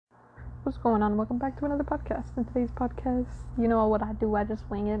What's going on? Welcome back to another podcast. In today's podcast, you know what I do, I just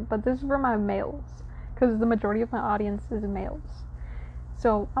wing it, but this is for my males, because the majority of my audience is males.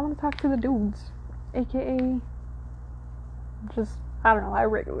 So, I want to talk to the dudes, aka, I don't know, I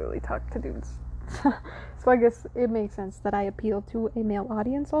regularly talk to dudes. So I guess it makes sense that I appeal to a male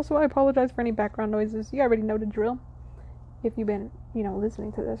audience. Also, I apologize for any background noises. You already know the drill, if you've been,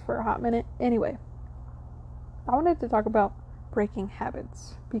 listening to this for a hot minute. Anyway, I wanted to talk about breaking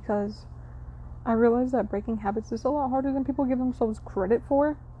habits, because I realize that breaking habits is a lot harder than people give themselves credit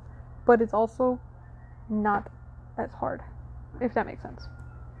for, but it's also not as hard, if that makes sense.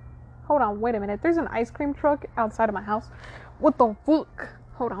 Hold on, wait a minute. There's an ice cream truck outside of my house. What the fuck?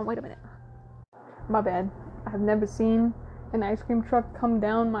 Hold on, wait a minute. My bad. I've never seen an ice cream truck come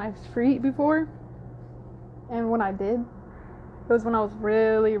down my street before, and when I did, it was when I was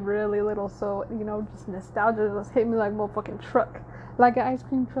really, really little, so, just nostalgia just hit me like a motherfucking truck. Like an ice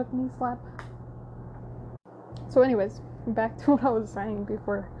cream truck knee slap. So anyways, back to what I was saying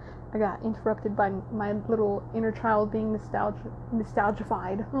before I got interrupted by my little inner child being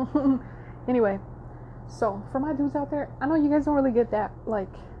nostalgified. Anyway, so for my dudes out there, I know you guys don't really get that,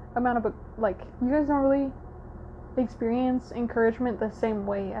 amount of, you guys don't really experience encouragement the same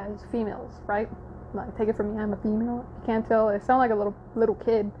way as females, right? Like, take it from me, I'm a female. You can't tell. I sound like a little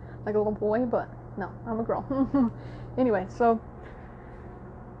kid, like a little boy, but no, I'm a girl. Anyway, so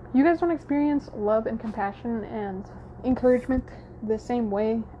you guys don't experience love and compassion and encouragement the same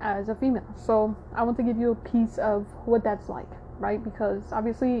way as a female. So I want to give you a piece of what that's like, right? Because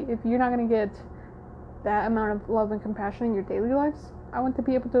obviously, if you're not going to get that amount of love and compassion in your daily lives, I want to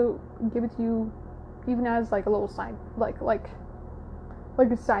be able to give it to you even as like a little side, like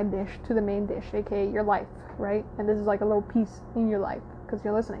a side dish to the main dish, aka your life, right? And this is like a little piece in your life because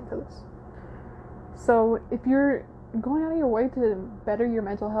you're listening to this. So if you're going out of your way to better your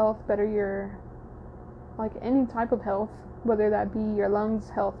mental health, better your, any type of health, whether that be your lungs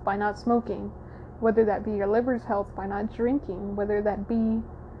health by not smoking, whether that be your liver's health by not drinking, whether that be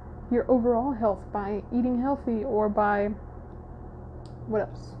your overall health by eating healthy, or by, what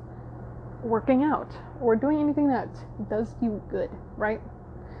else? Working out, or doing anything that does you good, right?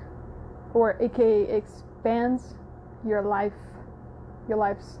 Or aka expands your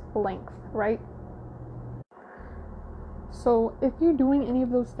life's length, right? So if you're doing any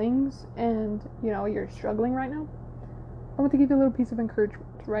of those things and, you're struggling right now, I want to give you a little piece of encouragement,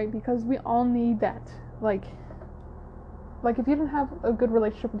 right? Because we all need that. Like if you didn't have a good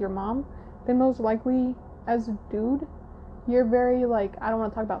relationship with your mom, then most likely, as a dude, you're very, I don't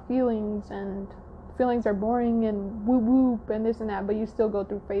want to talk about feelings, and feelings are boring, and whoop and this and that, but you still go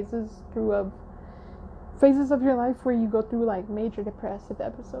through phases of your life where you go through, major depressive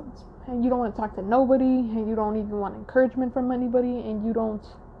episodes. And you don't want to talk to nobody, and you don't even want encouragement from anybody, and you don't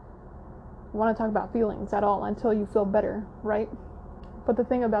want to talk about feelings at all until you feel better, right? But the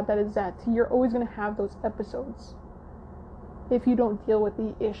thing about that is that you're always going to have those episodes if you don't deal with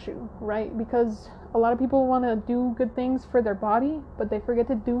the issue, right? Because a lot of people want to do good things for their body, but they forget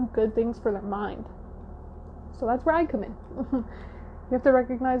to do good things for their mind. So that's where I come in. You have to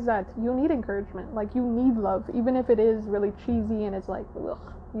recognize that you need encouragement, you need love, even if it is really cheesy and it's ugh.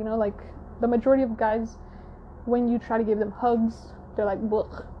 The majority of guys, when you try to give them hugs, they're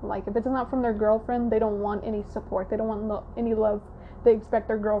ugh. If it's not from their girlfriend, they don't want any support, they don't want any love. They expect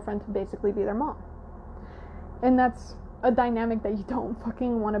their girlfriend to basically be their mom. And that's a dynamic that you don't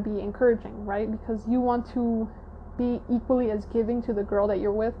fucking want to be encouraging, right? Because you want to be equally as giving to the girl that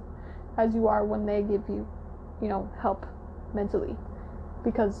you're with as you are when they give you, help mentally.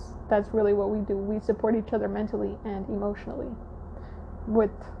 Because that's really what we do. We support each other mentally and emotionally.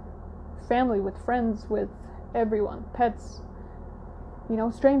 With family, with friends, with everyone. Pets,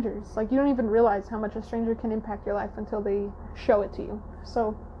 strangers. You don't even realize how much a stranger can impact your life until they show it to you.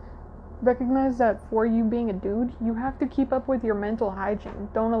 So recognize that for you being a dude, you have to keep up with your mental hygiene.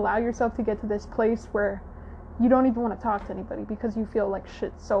 Don't allow yourself to get to this place where you don't even want to talk to anybody because you feel like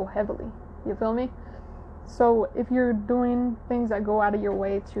shit so heavily. You feel me? So if you're doing things that go out of your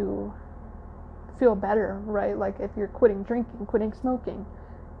way to feel better, right? If you're quitting drinking, quitting smoking,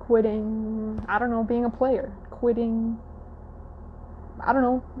 quitting, being a player, quitting,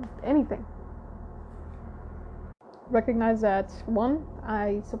 anything. Recognize that, one,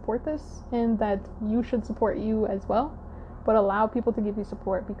 I support this, and that you should support you as well, but allow people to give you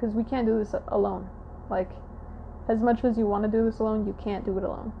support, because we can't do this alone. As much as you want to do this alone, you can't do it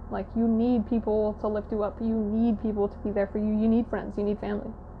alone. You need people to lift you up. You need people to be there for you. You need friends. You need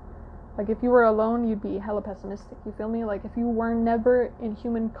family. If you were alone, you'd be hella pessimistic. You feel me? If you were never in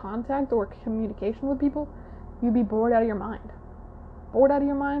human contact or communication with people, you'd be bored out of your mind. bored out of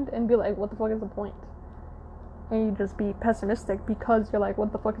your mind and be like, what the fuck is the point? And you just be pessimistic because you're like,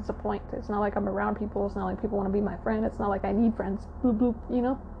 what the fuck is the point? It's not like I'm around people. It's not like people want to be my friend. It's not like I need friends. Bloop, bloop, you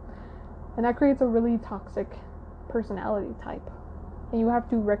know? And that creates a really toxic personality type. And you have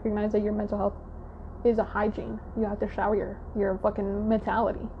to recognize that your mental health is a hygiene. You have to shower your fucking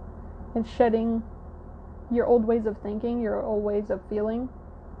mentality and shedding your old ways of thinking, your old ways of feeling.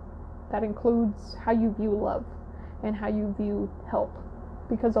 That includes how you view love and how you view help.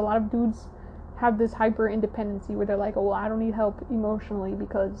 Because a lot of dudes have this hyper independency where they're like, oh, well, I don't need help emotionally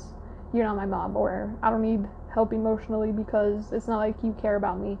because you're not my mom, or I don't need help emotionally because it's not like you care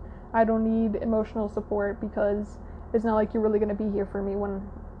about me. I don't need emotional support because it's not like you're really going to be here for me when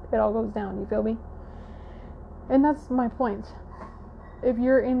it all goes down. You feel me? And that's my point. If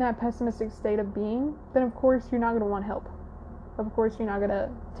you're in that pessimistic state of being, then of course you're not going to want help. Of course you're not going to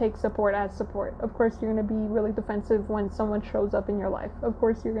take support as support. Of course you're going to be really defensive when someone shows up in your life. Of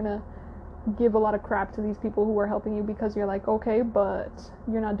course you're going to give a lot of crap to these people who are helping you because you're like, okay, but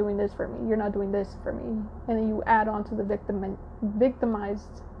you're not doing this for me. You're not doing this for me. And then you add on to the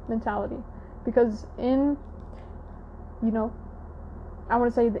victimized mentality. Because in, you know, I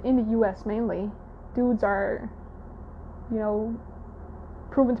want to say that in the US mainly, dudes are, you know,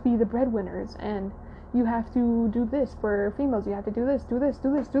 proven to be the breadwinners, and you have to do this. For females, you have to do this, do this,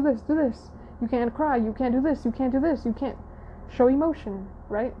 do this, do this, do this. You can't cry, you can't do this, you can't do this, you can't show emotion,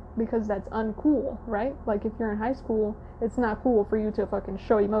 right? Because that's uncool, right? Like if you're in high school, it's not cool for you to fucking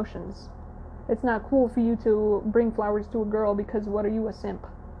show emotions. It's not cool for you to bring flowers to a girl because what are you, a simp?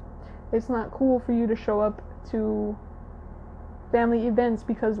 It's not cool for you to show up to family events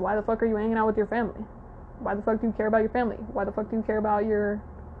because why the fuck are you hanging out with your family? Why the fuck do you care about your family? Why the fuck do you care about your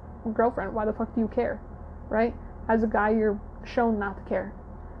girlfriend? Why the fuck do you care, right? As a guy, you're shown not to care.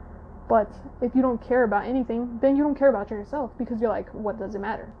 But if you don't care about anything, then you don't care about yourself because you're like, what does it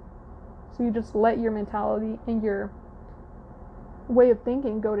matter? So you just let your mentality and your way of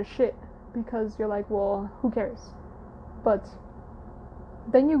thinking go to shit because you're like, well, who cares? But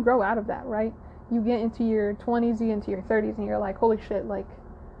then you grow out of that, right? You get into your 20s, you get into your 30s, and you're like, holy shit, like,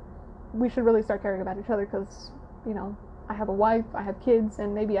 we should really start caring about each other because, you know, I have a wife, I have kids,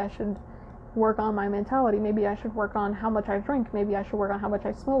 and maybe I should work on my mentality. Maybe I should work on how much I drink. Maybe I should work on how much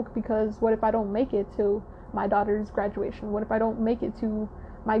I smoke, because what if I don't make it to my daughter's graduation? What if I don't make it to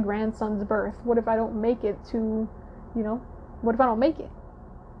my grandson's birth? What if I don't make it to, you know, what if I don't make it?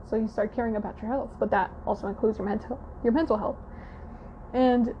 So you start caring about your health, but that also includes your mental health.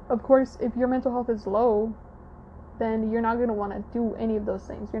 And of course, if your mental health is low, then you're not going to want to do any of those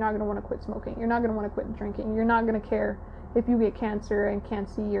things. You're not going to want to quit smoking. You're not going to want to quit drinking. You're not going to care if you get cancer and can't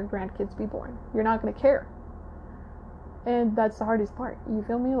see your grandkids be born. You're not going to care. And that's the hardest part. You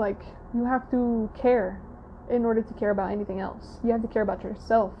feel me? Like, you have to care in order to care about anything else. You have to care about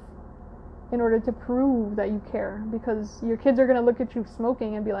yourself in order to prove that you care, because your kids are going to look at you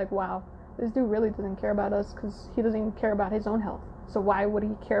smoking and be like, wow, this dude really doesn't care about us because he doesn't even care about his own health. So why would he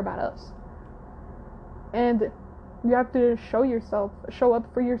care about us? And you have to show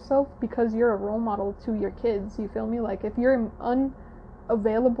up for yourself, because you're a role model to your kids. You feel me? Like, if you're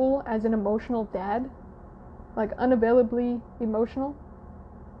unavailable as an emotional dad, like unavailably emotional,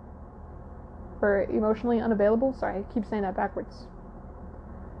 or emotionally unavailable, sorry, I keep saying that backwards,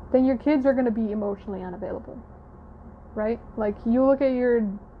 then your kids are going to be emotionally unavailable, right? Like, you look at your,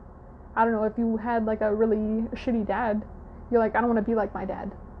 I don't know, if you had like a really shitty dad, you're like, I don't want to be like my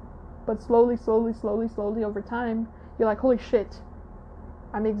dad. But slowly over time, you're like, holy shit,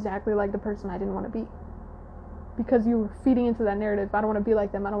 I'm exactly like the person I didn't want to be. Because you were feeding into that narrative, I don't want to be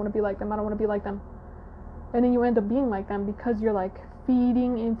like them, I don't want to be like them, I don't want to be like them. And then you end up being like them because you're like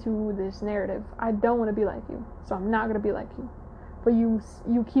feeding into this narrative. I don't want to be like you, so I'm not going to be like you. But you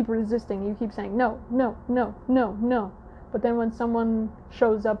keep resisting, you keep saying, no. But then when someone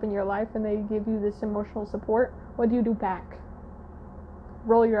shows up in your life and they give you this emotional support, what do you do back?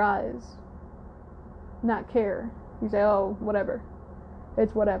 Roll your eyes. Not care. You say, oh, whatever.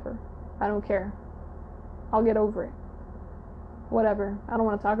 It's whatever. I don't care. I'll get over it. Whatever. I don't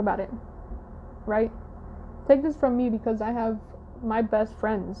want to talk about it. Right? Take this from me, because I have my best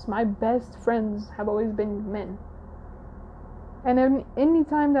friends. My best friends have always been men. And then any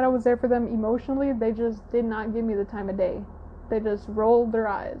time that I was there for them emotionally, they just did not give me the time of day. They just rolled their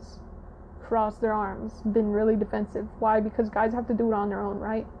eyes, crossed their arms, been really defensive. Why? Because guys have to do it on their own,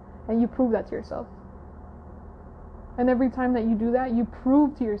 right? And you prove that to yourself. And every time that you do that, you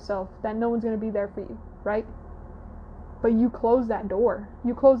prove to yourself that no one's going to be there for you, right? But you close that door.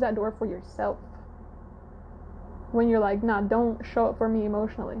 You close that door for yourself. When you're like, nah, don't show up for me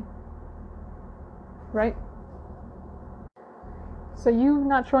emotionally. Right? So you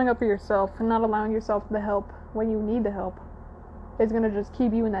not showing up for yourself and not allowing yourself the help when you need the help is going to just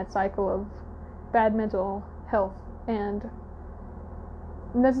keep you in that cycle of bad mental health. And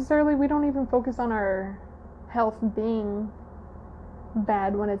necessarily we don't even focus on our health being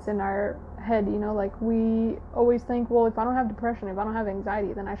bad when it's in our head, you know, like we always think, well, if I don't have depression, if I don't have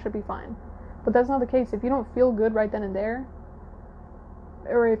anxiety, then I should be fine. But that's not the case. If you don't feel good right then and there,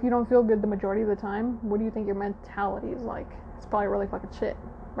 or if you don't feel good the majority of the time, what do you think your mentality is like? It's probably really fucking shit,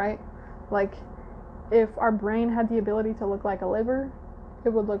 right? Like, if our brain had the ability to look like a liver, it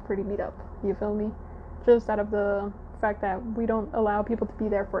would look pretty beat up, you feel me? Just out of the fact that we don't allow people to be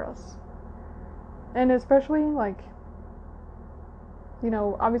there for us. And especially, like, you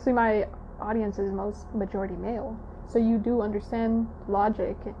know, obviously my audience is most majority male, so you do understand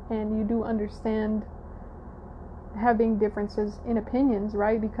logic, and you do understand having differences in opinions,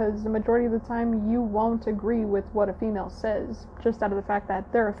 right? Because the majority of the time you won't agree with what a female says, just out of the fact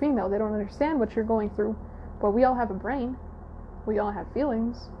that they're a female. They don't understand what you're going through. But we all have a brain, we all have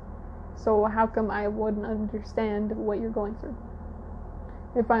feelings, so how come I wouldn't understand what you're going through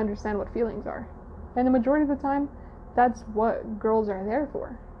if I understand what feelings are? And the majority of the time, that's what girls are there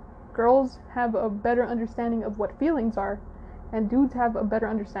for. Girls have a better understanding of what feelings are, and dudes have a better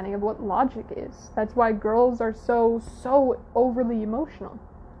understanding of what logic is. That's why girls are so overly emotional,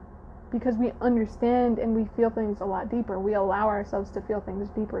 because we understand and we feel things a lot deeper. We allow ourselves to feel things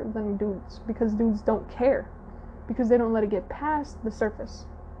deeper than dudes, because dudes don't care, because they don't let it get past the surface,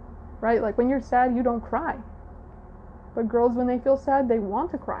 right? Like when you're sad, you don't cry. But girls, when they feel sad, they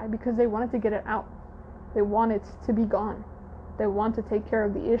want to cry because they want it to get it out. They want it to be gone. They want to take care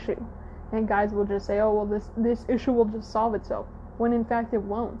of the issue. And guys will just say, oh, well, this issue will just solve itself, when in fact it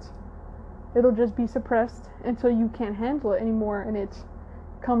won't. It'll just be suppressed until you can't handle it anymore, and it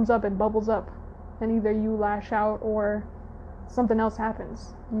comes up and bubbles up, and either you lash out or something else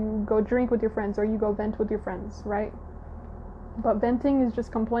happens. You go drink with your friends, or you go vent with your friends, right? But venting is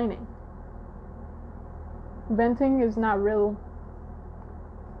just complaining. Venting is not really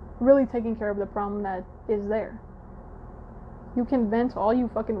taking care of the problem that is there. You can vent all you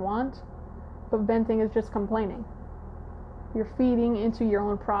fucking want, but venting is just complaining. You're feeding into your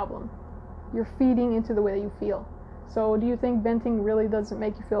own problem. You're feeding into the way that you feel. So do you think venting really doesn't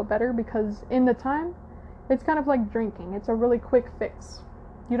make you feel better? Because in the time, it's kind of like drinking. It's a really quick fix.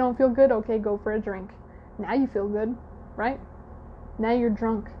 You don't feel good? Okay, go for a drink. Now you feel good, right? Now you're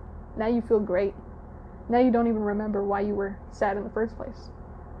drunk. Now you feel great. Now you don't even remember why you were sad in the first place,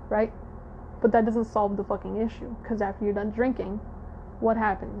 right? But that doesn't solve the fucking issue, because after you're done drinking, what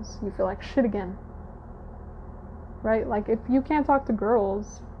happens? You feel like shit again, right? Like, if you can't talk to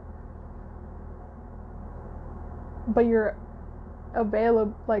girls, but you're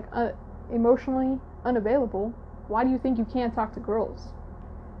available, like emotionally unavailable, why do you think you can't talk to girls?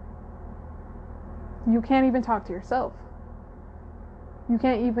 You can't even talk to yourself. You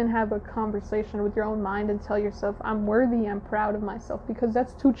can't even have a conversation with your own mind and tell yourself, I'm worthy, I'm proud of myself, because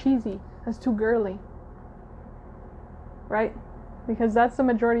that's too cheesy, that's too girly, right? Because that's the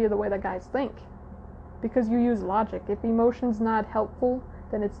majority of the way that guys think. Because you use logic. If emotion's not helpful,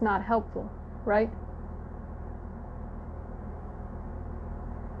 then it's not helpful, right?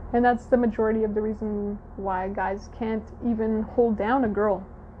 And that's the majority of the reason why guys can't even hold down a girl.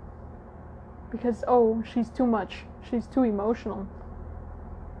 Because, oh, she's too much. She's too emotional.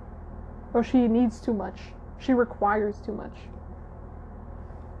 Or she needs too much. She requires too much.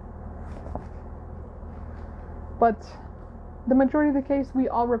 But the majority of the case, we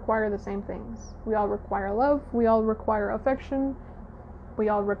all require the same things. We all require love. We all require affection. We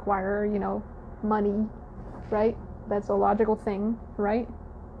all require, you know, money, right? That's a logical thing, right?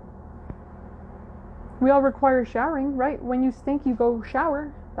 We all require showering, right? When you stink, you go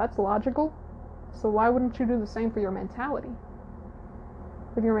shower. That's logical. So why wouldn't you do the same for your mentality?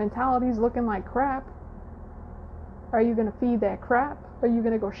 If your mentality is looking like crap, are you going to feed that crap? Or are you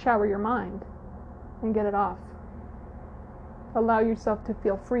going to go shower your mind and get it off? Allow yourself to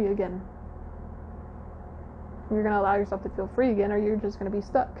feel free again. You're going to allow yourself to feel free again, or you're just going to be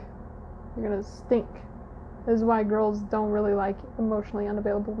stuck. You're going to stink. This is why girls don't really like emotionally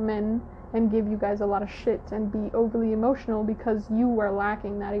unavailable men and give you guys a lot of shit and be overly emotional, because you are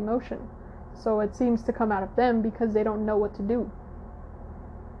lacking that emotion. So it seems to come out of them because they don't know what to do.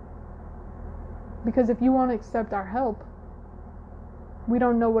 Because if you won't accept our help, we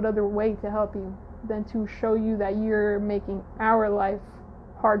don't know what other way to help you than to show you that you're making our life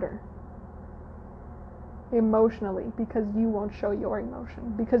harder emotionally, because you won't show your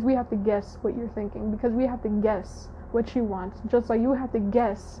emotion, because we have to guess what you're thinking, because we have to guess what she wants, just like you have to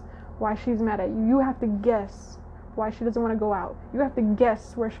guess why she's mad at you. You have to guess why she doesn't want to go out. You have to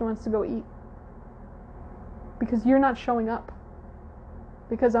guess where she wants to go eat. Because you're not showing up.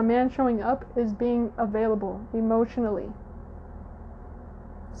 Because a man showing up is being available emotionally,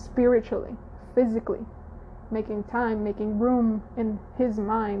 spiritually, physically, making time, making room in his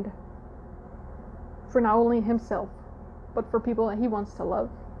mind for not only himself, but for people that he wants to love.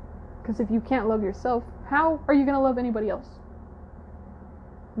 Because if you can't love yourself, how are you going to love anybody else?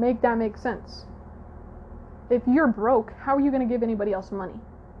 Make that make sense. If you're broke, how are you going to give anybody else money?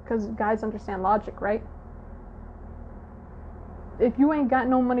 Because guys understand logic, right? If you ain't got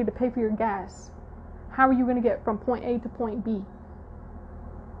no money to pay for your gas, how are you going to get from point A to point B?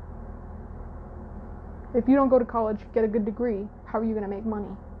 If you don't go to college, get a good degree, how are you going to make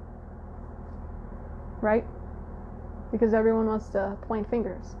money? Right? Because everyone wants to point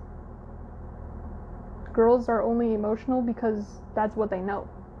fingers. Girls are only emotional because that's what they know.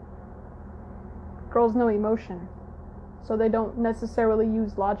 Girls know emotion, so they don't necessarily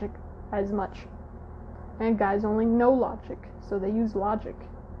use logic as much. And guys only know logic, so they use logic.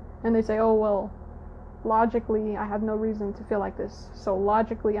 And they say, oh, well, logically, I have no reason to feel like this, so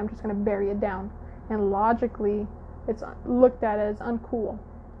logically, I'm just going to bury it down. And logically, it's looked at as uncool,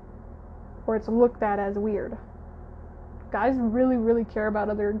 or it's looked at as weird. Guys really, really care about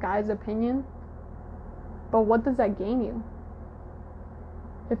other guys' opinion, but what does that gain you?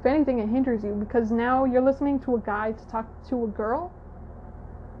 If anything, it hinders you, because now you're listening to a guy to talk to a girl.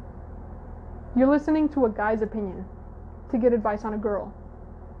 You're listening to a guy's opinion to get advice on a girl,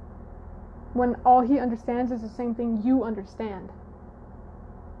 when all he understands is the same thing you understand.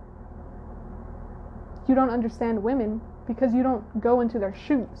 You don't understand women because you don't go into their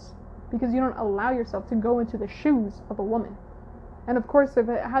shoes, because you don't allow yourself to go into the shoes of a woman. And of course, if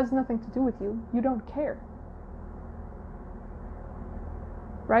it has nothing to do with you, you don't care.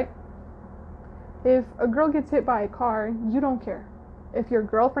 Right? If a girl gets hit by a car, you don't care. If your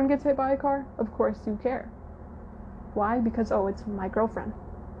girlfriend gets hit by a car, of course you care. Why? Because, oh, it's my girlfriend.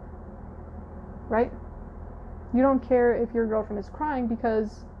 Right? You don't care if your girlfriend is crying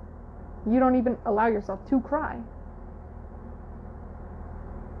because you don't even allow yourself to cry.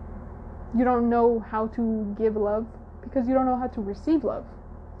 You don't know how to give love because you don't know how to receive love.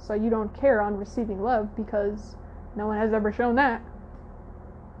 So you don't care on receiving love because no one has ever shown that.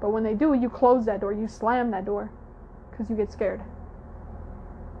 But when they do, you close that door, you slam that door because you get scared.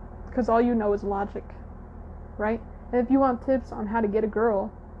 Because all you know is logic, right? And if you want tips on how to get a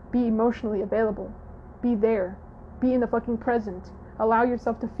girl, be emotionally available. Be there. Be in the fucking present. Allow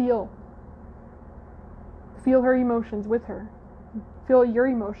yourself to feel. Feel her emotions with her. Feel your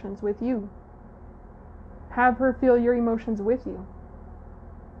emotions with you. Have her feel your emotions with you.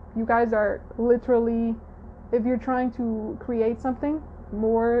 You guys are literally, if you're trying to create something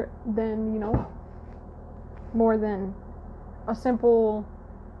more than, more than a simple,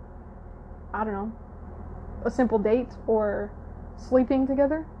 a simple date or sleeping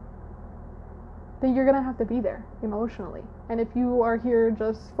together, then you're gonna have to be there emotionally. And if you are here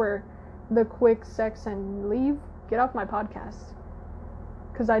just for the quick sex and leave, get off my podcast,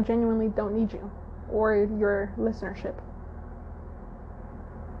 because I genuinely don't need you or your listenership.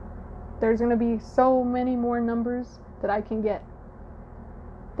 There's gonna be so many more numbers that I can get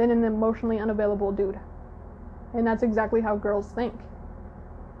than an emotionally unavailable dude. And that's exactly how girls think.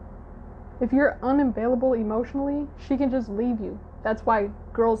 If you're unavailable emotionally, she can just leave you. That's why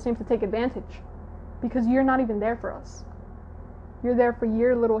girls seem to take advantage, because you're not even there for us. You're there for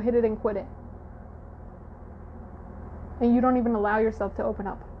your little hit it and quit it. And you don't even allow yourself to open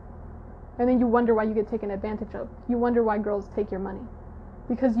up. And then you wonder why you get taken advantage of. You wonder why girls take your money.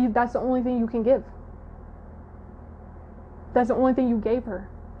 Because that's the only thing you can give. That's the only thing you gave her.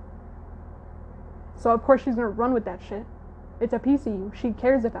 So of course she's going to run with that shit. It's a piece of you. She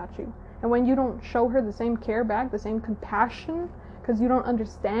cares about you. And when you don't show her the same care back, the same compassion, because you don't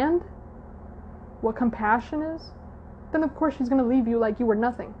understand what compassion is, then of course she's going to leave you like you were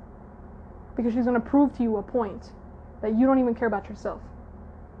nothing. Because she's going to prove to you a point that you don't even care about yourself.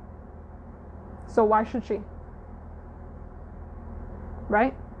 So why should she?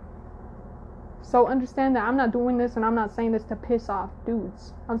 Right? So understand that I'm not doing this, and I'm not saying this to piss off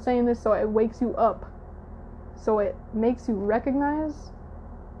dudes. I'm saying this so it wakes you up. So it makes you recognize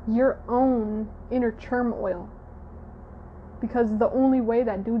your own inner turmoil. Because the only way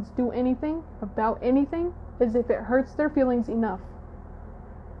that dudes do anything about anything is if it hurts their feelings enough.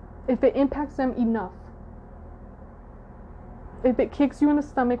 If it impacts them enough. If it kicks you in the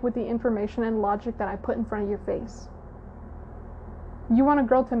stomach with the information and logic that I put in front of your face. You want a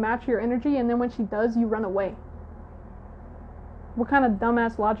girl to match your energy, and then when she does, you run away. What kind of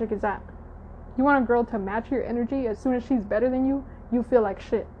dumbass logic is that? You want a girl to match your energy. As soon as she's better than you, you feel like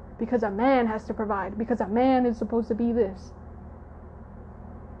shit. Because a man has to provide. Because a man is supposed to be this.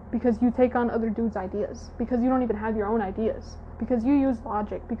 Because you take on other dudes' ideas. Because you don't even have your own ideas. Because you use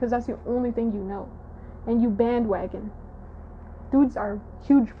logic. Because that's the only thing you know. And you bandwagon. Dudes are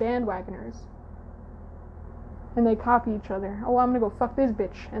huge bandwagoners. And they copy each other. Oh, I'm gonna go fuck this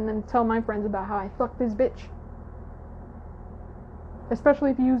bitch. And then tell my friends about how I fucked this bitch.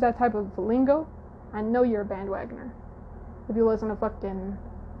 Especially if you use that type of lingo, I know you're a bandwagoner. If you listen to fucking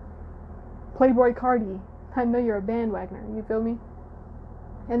Playboy Cardi, I know you're a bandwagoner. You feel me?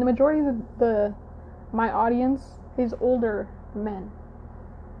 And the majority of my audience is older men.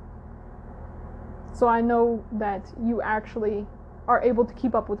 So I know that you actually are able to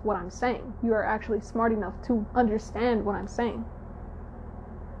keep up with what I'm saying. You are actually smart enough to understand what I'm saying.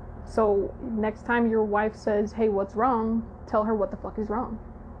 So next time your wife says, hey, what's wrong? Tell her what the fuck is wrong.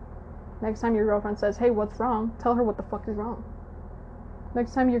 Next time your girlfriend says, hey, what's wrong? Tell her what the fuck is wrong.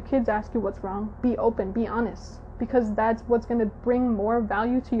 Next time your kids ask you what's wrong, be open, be honest. Because that's what's going to bring more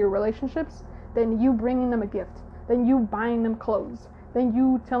value to your relationships than you bringing them a gift, than you buying them clothes, than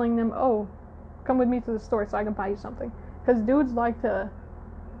you telling them, oh, come with me to the store so I can buy you something. Because dudes like to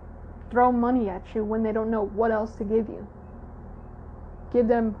throw money at you when they don't know what else to give you. Give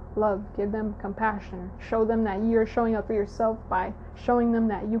them love, give them compassion, show them that you're showing up for yourself by showing them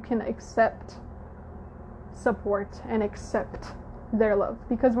that you can accept support and accept their love.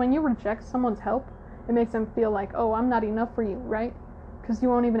 Because when you reject someone's help, it makes them feel like, oh, I'm not enough for you, right? Because you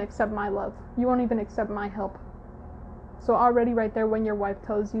won't even accept my love. You won't even accept my help. So already right there when your wife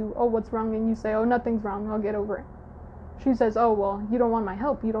tells you, oh, what's wrong? And you say, oh, nothing's wrong, I'll get over it. She says, oh, well, you don't want my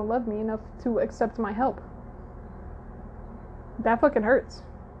help. You don't love me enough to accept my help. That fucking hurts.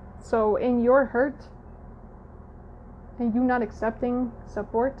 So in your hurt, and you not accepting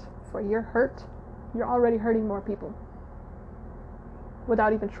support for your hurt, you're already hurting more people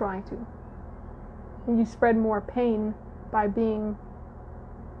without even trying to. And you spread more pain by being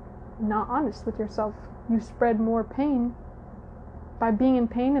not honest with yourself. You spread more pain by being in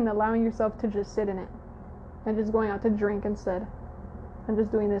pain and allowing yourself to just sit in it and just going out to drink instead and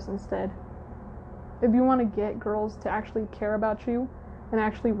just doing this instead. If you want to get girls to actually care about you and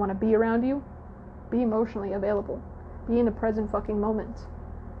actually want to be around you, be emotionally available. Be in the present fucking moment.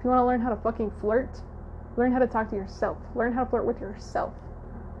 If you want to learn how to fucking flirt, learn how to talk to yourself. Learn how to flirt with yourself.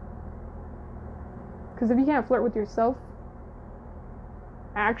 Because if you can't flirt with yourself,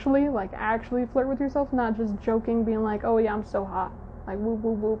 actually flirt with yourself, not just joking, being like, oh yeah, I'm so hot. Like, whoop,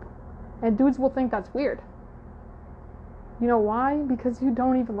 whoop, whoop. And dudes will think that's weird. You know why? Because you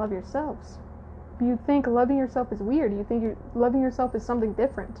don't even love yourselves. You think loving yourself is weird. You think loving yourself is something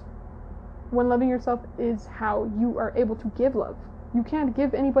different. When loving yourself is how you are able to give love. You can't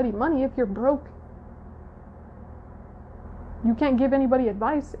give anybody money if you're broke. You can't give anybody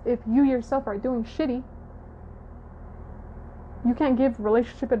advice if you yourself are doing shitty. You can't give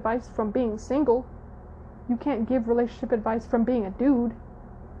relationship advice from being single. You can't give relationship advice from being a dude.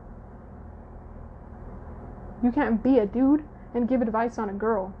 You can't be a dude and give advice on a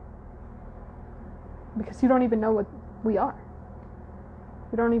girl. Because you don't even know what we are.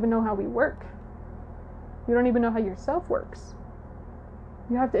 You don't even know how we work. You don't even know how yourself works.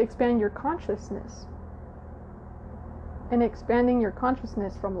 You have to expand your consciousness. And expanding your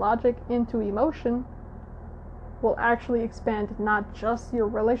consciousness from logic into emotion will actually expand not just your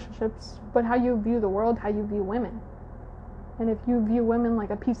relationships, but how you view the world, how you view women. And if you view women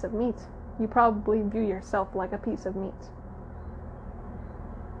like a piece of meat, you probably view yourself like a piece of meat.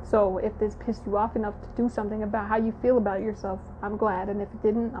 So if this pissed you off enough to do something about how you feel about yourself, I'm glad. And if it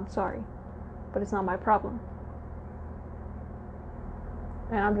didn't, I'm sorry. But it's not my problem.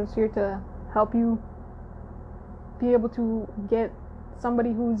 And I'm just here to help you be able to get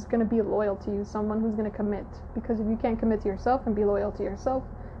somebody who's going to be loyal to you, someone who's going to commit. Because if you can't commit to yourself and be loyal to yourself,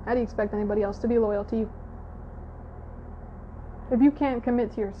 how do you expect anybody else to be loyal to you? If you can't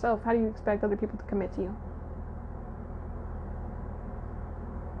commit to yourself, how do you expect other people to commit to you?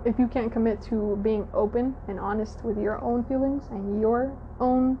 If you can't commit to being open and honest with your own feelings and your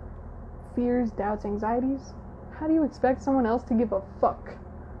own fears, doubts, anxieties, how do you expect someone else to give a fuck?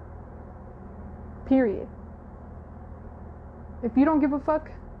 Period. If you don't give a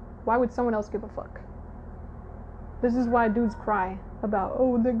fuck, why would someone else give a fuck? This is why dudes cry about,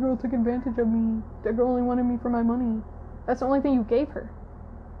 oh, that girl took advantage of me. That girl only wanted me for my money. That's the only thing you gave her.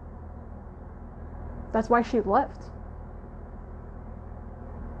 That's why she left.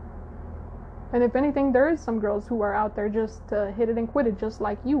 And if anything, there is some girls who are out there just to hit it and quit it, just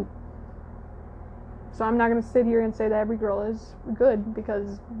like you. So I'm not going to sit here and say that every girl is good,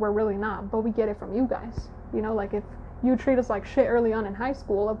 because we're really not. But we get it from you guys. You know, like if you treat us like shit early on in high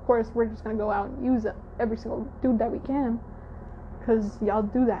school, of course we're just going to go out and use every single dude that we can, because y'all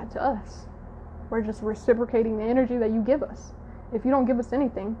do that to us. We're just reciprocating the energy that you give us. If you don't give us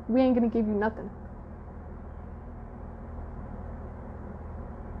anything, we ain't going to give you nothing.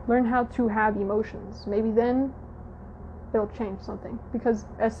 Learn how to have emotions. Maybe then it'll change something. Because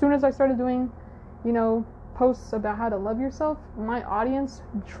as soon as I started doing, you know, posts about how to love yourself, my audience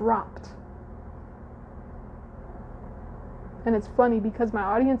dropped. And it's funny because my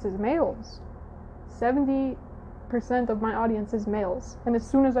audience is males. 70% of my audience is males. And as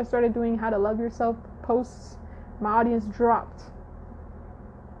soon as I started doing how to love yourself posts, my audience dropped.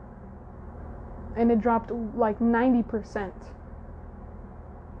 And it dropped like 90%.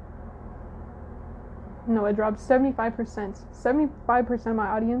 No, it dropped 75%. 75% of my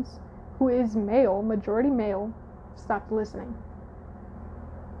audience, who is male, majority male, stopped listening.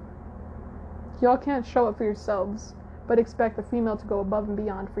 Y'all can't show up for yourselves, but expect a female to go above and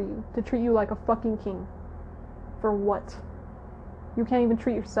beyond for you, to treat you like a fucking king. For what? You can't even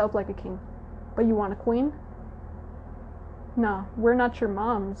treat yourself like a king, but you want a queen? No, we're not your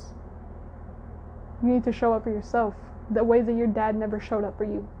moms. You need to show up for yourself, the way that your dad never showed up for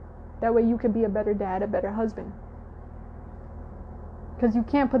you. That way you can be a better dad, a better husband. Because you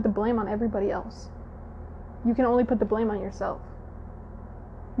can't put the blame on everybody else. You can only put the blame on yourself.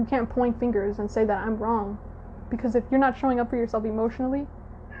 You can't point fingers and say that I'm wrong. Because if you're not showing up for yourself emotionally,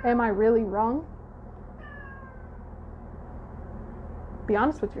 am I really wrong? Be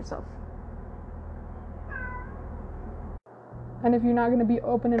honest with yourself. And if you're not going to be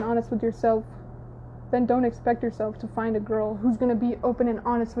open and honest with yourself, then don't expect yourself to find a girl who's going to be open and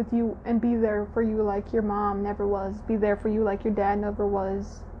honest with you and be there for you like your mom never was, be there for you like your dad never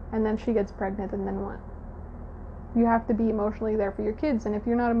was, and then she gets pregnant, and then what? You have to be emotionally there for your kids, and if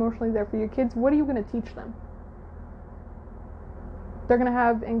you're not emotionally there for your kids, what are you going to teach them? They're going to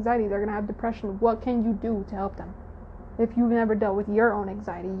have anxiety, they're going to have depression. What can you do to help them if you've never dealt with your own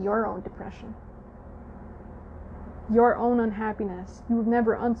anxiety, your own depression, your own unhappiness? You've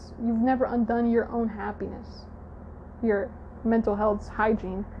never undone your own happiness. Your mental health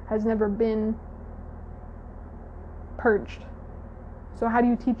hygiene has never been purged. So how do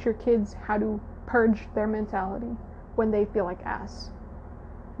you teach your kids how to purge their mentality when they feel like ass?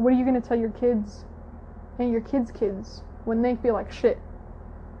 What are you going to tell your kids and your kids' kids when they feel like shit?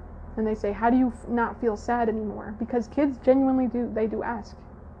 And they say, how do you not feel sad anymore? Because kids genuinely do ask.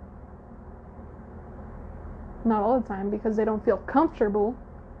 Not all the time, because they don't feel comfortable,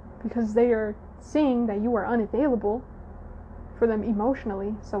 because they are seeing that you are unavailable for them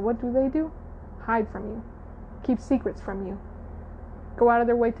emotionally. So what do? Hide from you. Keep secrets from you. Go out of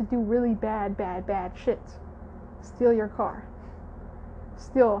their way to do really bad shit. Steal your car.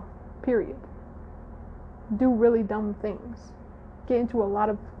 Steal, period. Do really dumb things. Get into a lot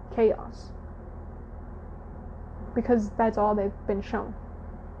of chaos. Because that's all they've been shown.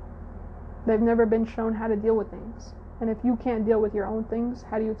 They've never been shown how to deal with things. And if you can't deal with your own things,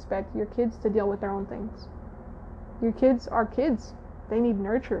 how do you expect your kids to deal with their own things? Your kids are kids. They need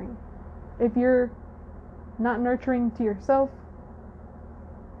nurturing. If you're not nurturing to yourself,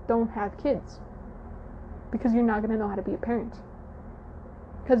 don't have kids. Because you're not going to know how to be a parent.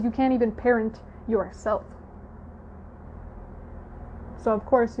 Because you can't even parent yourself. So of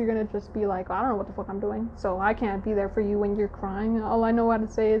course you're going to just be like, I don't know what the fuck I'm doing, so I can't be there for you when you're crying. All I know how to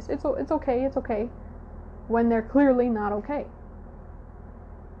say is, it's okay, when they're clearly not okay.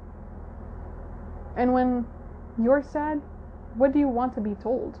 And when you're sad, what do you want to be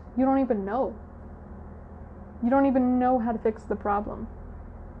told? You don't even know. You don't even know how to fix the problem.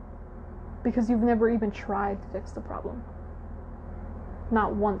 Because you've never even tried to fix the problem.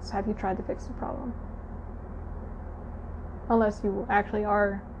 Not once have you tried to fix the problem. Unless you actually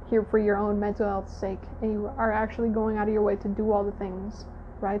are here for your own mental health's sake, and you are actually going out of your way to do all the things,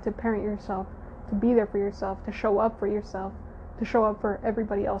 right? To parent yourself, to be there for yourself, to show up for yourself, to show up for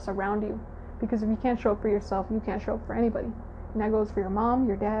everybody else around you. Because if you can't show up for yourself, you can't show up for anybody. And that goes for your mom,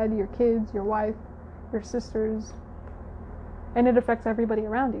 your dad, your kids, your wife, your sisters. And it affects everybody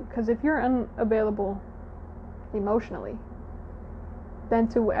around you. Because if you're unavailable emotionally, then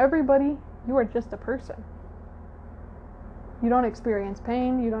to everybody, you are just a person. You don't experience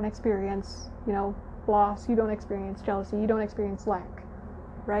pain, you don't experience, loss, you don't experience jealousy, you don't experience lack,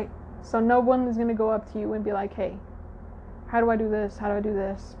 right? So no one is going to go up to you and be like, hey, how do I do this? How do I do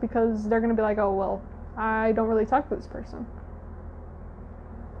this? Because they're going to be like, oh, well, I don't really talk to this person.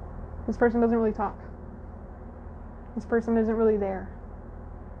 This person doesn't really talk. This person isn't really there.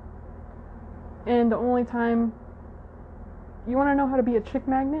 And the only time you want to know how to be a chick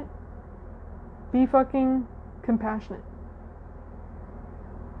magnet, be fucking compassionate.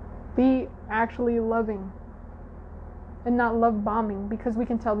 Be actually loving and not love bombing, because we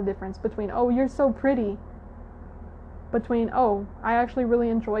can tell the difference between, oh, you're so pretty, between, oh, I actually really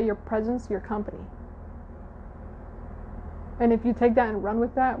enjoy your presence, your company. And if you take that and run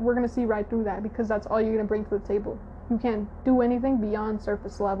with that, we're going to see right through that, because that's all you're going to bring to the table. You can't do anything beyond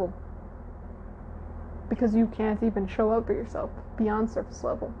surface level, because you can't even show up for yourself beyond surface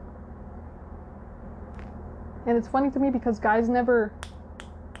level. And it's funny to me because guys never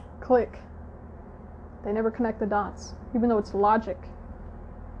click. They never connect the dots, even though it's logic.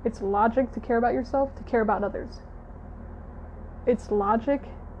 It's logic to care about yourself, to care about others. It's logic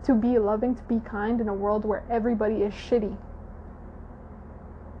to be loving, to be kind in a world where everybody is shitty.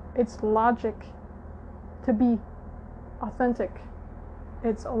 It's logic to be authentic.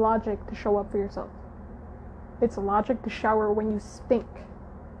 It's logic to show up for yourself. It's logic to shower when you stink.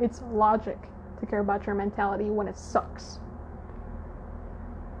 It's logic to care about your mentality when it sucks.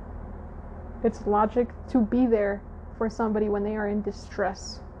 It's logic to be there for somebody when they are in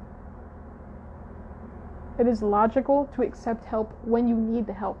distress. It is logical to accept help when you need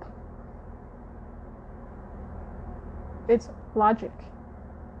the help. It's logic.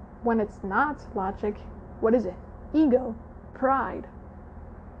 When it's not logic, what is it? Ego, pride.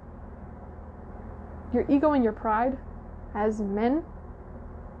 Your ego and your pride as men,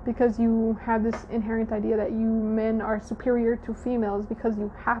 because you have this inherent idea that you men are superior to females because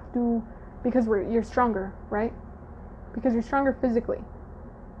you have to, because you're stronger, right? Because you're stronger physically,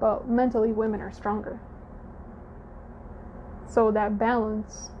 but mentally women are stronger. So that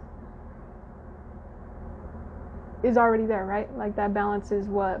balance is already there, right? Like that balance is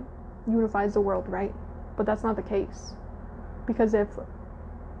what unifies the world, right? But that's not the case. Because if,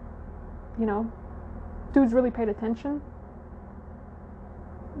 dudes really paid attention,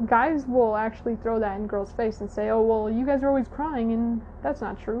 guys will actually throw that in girls' face and say, oh, well, you guys are always crying, and that's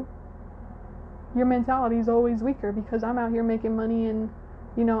not true. Your mentality is always weaker because I'm out here making money and,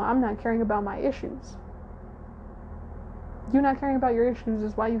 I'm not caring about my issues. You not caring about your issues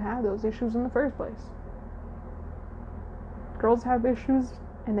is why you have those issues in the first place. Girls have issues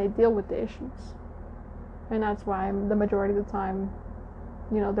and they deal with the issues. And that's why the majority of the time,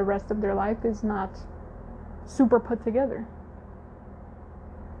 the rest of their life is not super put together.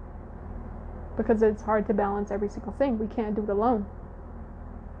 Because it's hard to balance every single thing. We can't do it alone.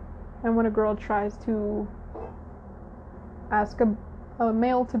 And when a girl tries to ask a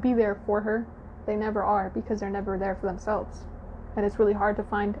male to be there for her, they never are, because they're never there for themselves. And it's really hard to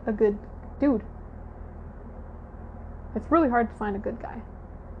find a good dude. It's really hard to find a good guy.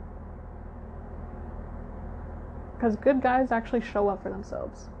 Because good guys actually show up for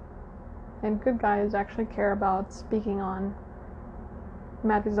themselves. And good guys actually care about speaking on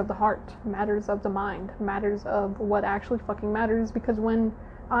matters of the heart, matters of the mind, matters of what actually fucking matters. Because when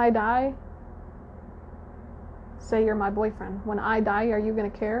I die, say you're my boyfriend, when I die, are you gonna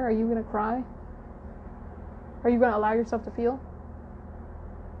care? Are you gonna cry? Are you gonna allow yourself to feel?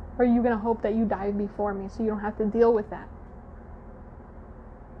 Or are you gonna hope that you die before me so you don't have to deal with that?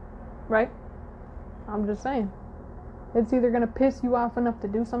 Right? I'm just saying. It's either gonna piss you off enough to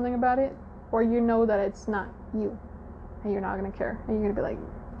do something about it, or you know that it's not you, and you're not gonna care, and you're gonna be like,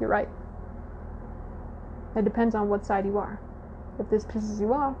 you're right. It depends on what side you are. If this pisses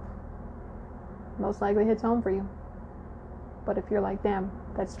you off, most likely hits home for you. But if you're like, damn,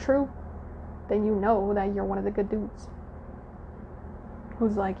 that's true, then you know that you're one of the good dudes.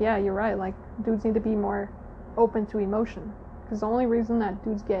 Who's like, yeah, you're right, like, dudes need to be more open to emotion. Because the only reason that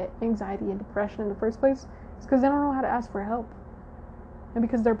dudes get anxiety and depression in the first place is because they don't know how to ask for help. And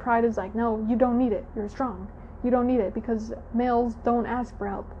because their pride is like, no, you don't need it, you're strong. You don't need it, because males don't ask for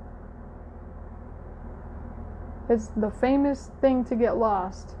help. It's the famous thing to get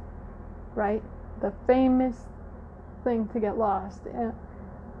lost, right? The famous thing to get lost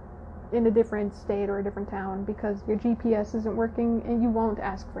in a different state or a different town because your GPS isn't working and you won't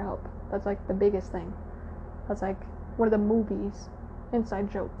ask for help. That's like the biggest thing. That's like one of the movies,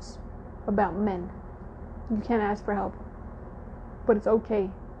 inside jokes about men. You can't ask for help, but it's okay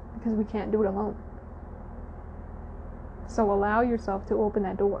because we can't do it alone. So allow yourself to open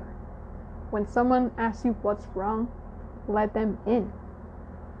that door. When someone asks you what's wrong, let them in.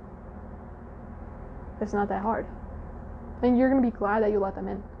 It's not that hard. And you're going to be glad that you let them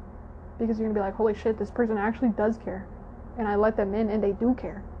in. Because you're going to be like, holy shit, this person actually does care. And I let them in and they do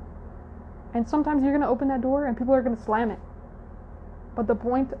care. And sometimes you're going to open that door and people are going to slam it. But the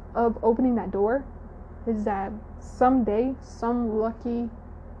point of opening that door is that someday, some lucky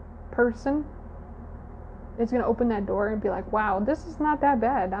person it's going to open that door and be like, wow, this is not that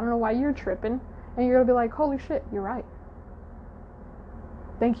bad. I don't know why you're tripping. And you're going to be like, holy shit, you're right.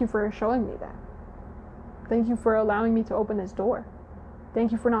 Thank you for showing me that. Thank you for allowing me to open this door.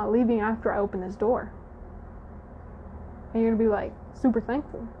 Thank you for not leaving after I open this door. And you're going to be like super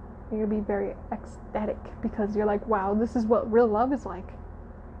thankful. And you're going to be very ecstatic because you're like, wow, this is what real love is like.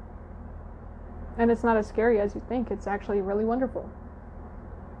 And it's not as scary as you think. It's actually really wonderful.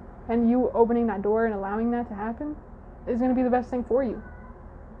 And you opening that door and allowing that to happen is going to be the best thing for you.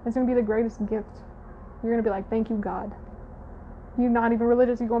 It's going to be the greatest gift. You're going to be like, thank you, God. You're not even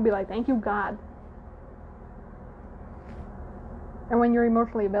religious. You're going to be like, thank you, God. And when you're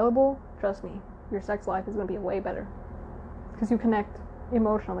emotionally available, trust me, your sex life is going to be way better. Because you connect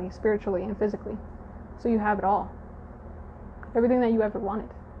emotionally, spiritually, and physically. So you have it all. Everything that you ever wanted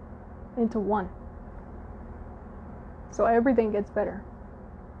into one. So everything gets better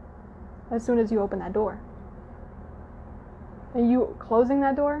as soon as you open that door. And you closing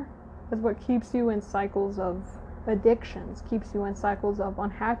that door is what keeps you in cycles of addictions, keeps you in cycles of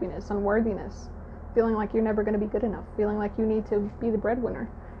unhappiness, unworthiness, feeling like you're never going to be good enough, feeling like you need to be the breadwinner,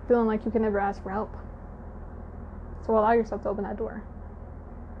 feeling like you can never ask for help. So allow yourself to open that door.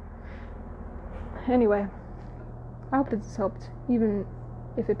 Anyway, I hope this helped, even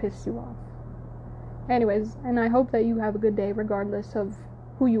if it pissed you off. Anyways, and I hope that you have a good day regardless of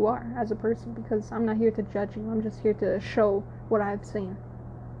who you are as a person, because I'm not here to judge you. I'm just here to show what I've seen.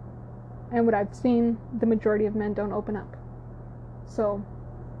 And what I've seen, the majority of men don't open up. So,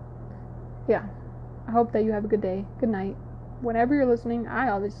 yeah. I hope that you have a good day. Good night. Whenever you're listening, I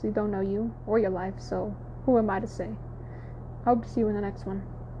obviously don't know you or your life, so who am I to say? I hope to see you in the next one.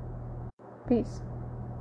 Peace.